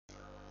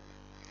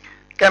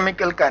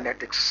chemical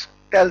kinetics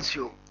tells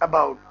you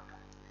about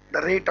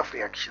the rate of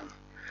reaction,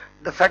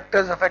 the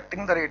factors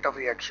affecting the rate of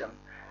reaction,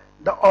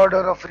 the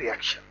order of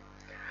reaction.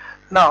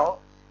 Now,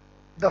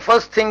 the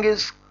first thing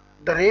is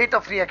the rate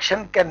of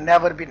reaction can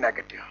never be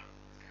negative.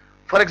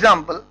 For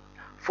example,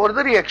 for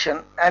the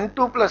reaction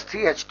N2 plus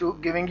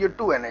 3H2 giving you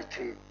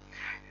 2NH3,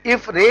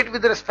 if rate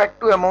with respect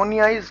to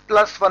ammonia is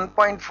plus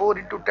 1.4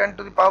 into 10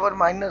 to the power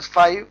minus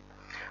 5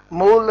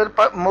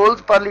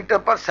 moles per liter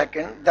per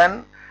second,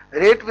 then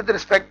rate with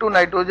respect to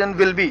nitrogen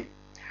will be,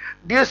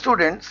 dear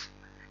students,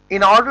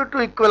 in order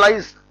to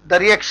equalize the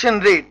reaction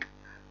rate,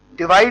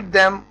 divide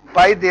them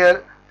by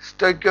their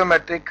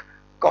stoichiometric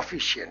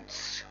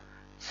coefficients.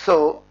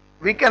 So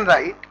we can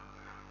write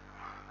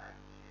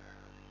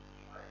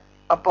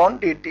upon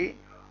dt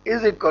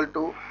is equal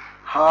to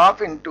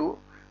half into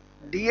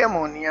d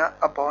ammonia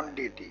upon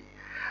dt.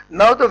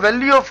 Now the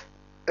value of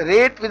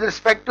rate with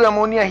respect to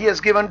ammonia he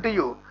has given to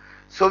you.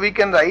 So we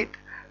can write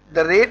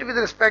the rate with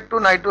respect to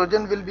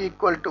nitrogen will be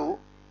equal to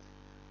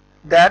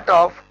that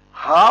of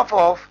half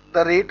of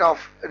the rate of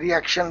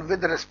reaction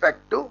with respect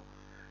to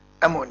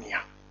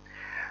ammonia.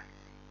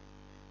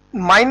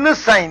 Minus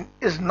sign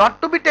is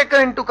not to be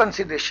taken into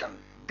consideration.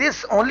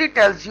 This only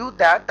tells you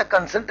that the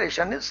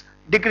concentration is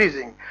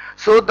decreasing.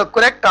 So the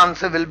correct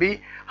answer will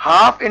be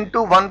half into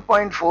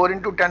 1.4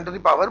 into 10 to the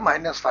power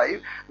minus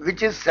 5,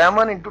 which is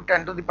 7 into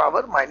 10 to the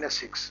power minus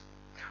 6.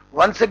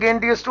 Once again,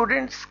 dear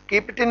students,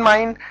 keep it in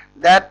mind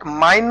that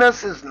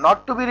minus is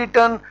not to be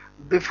written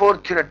before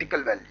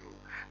theoretical value.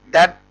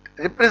 That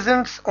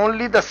represents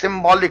only the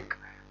symbolic,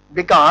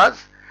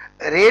 because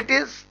rate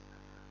is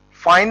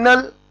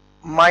final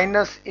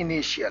minus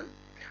initial.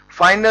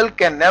 Final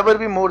can never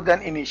be more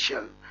than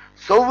initial.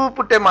 So we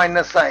put a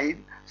minus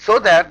sign so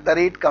that the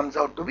rate comes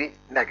out to be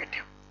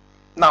negative.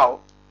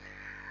 Now,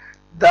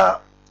 the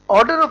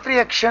order of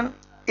reaction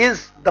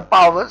is the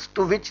powers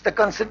to which the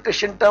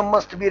concentration term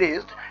must be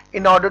raised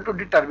in order to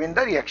determine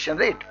the reaction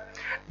rate.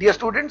 Dear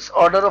students,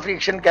 order of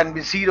reaction can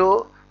be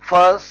 0,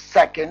 first,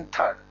 second,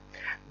 third.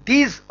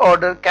 These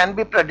order can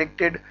be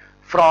predicted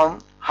from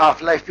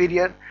half-life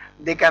period.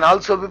 They can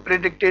also be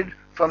predicted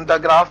from the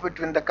graph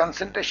between the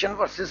concentration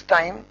versus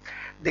time.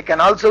 They can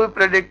also be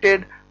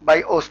predicted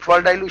by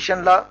Ostwald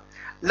dilution law.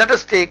 Let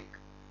us take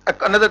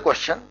another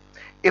question.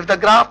 If the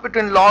graph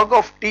between log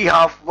of T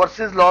half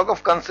versus log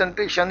of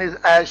concentration is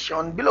as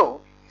shown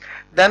below,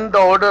 then the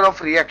order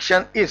of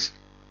reaction is,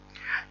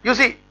 you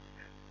see,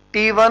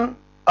 T1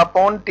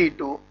 upon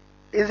T2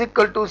 is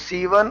equal to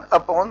C1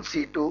 upon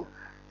C2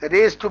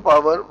 raised to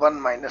power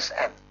 1 minus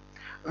n,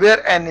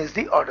 where n is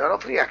the order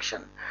of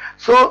reaction.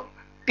 So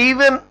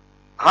T1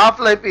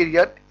 half-life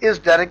period is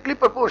directly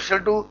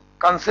proportional to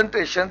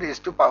concentration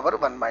raised to power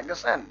 1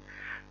 minus n.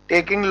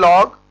 Taking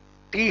log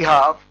T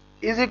half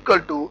is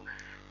equal to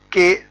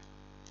K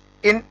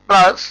in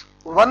plus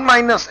 1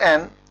 minus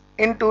n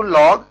into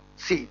log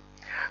C.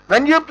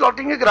 When you are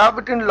plotting a graph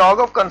between log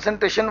of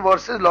concentration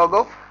versus log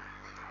of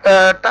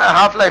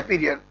half-life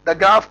period, the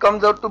graph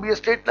comes out to be a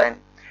straight line,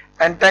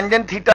 and tangent theta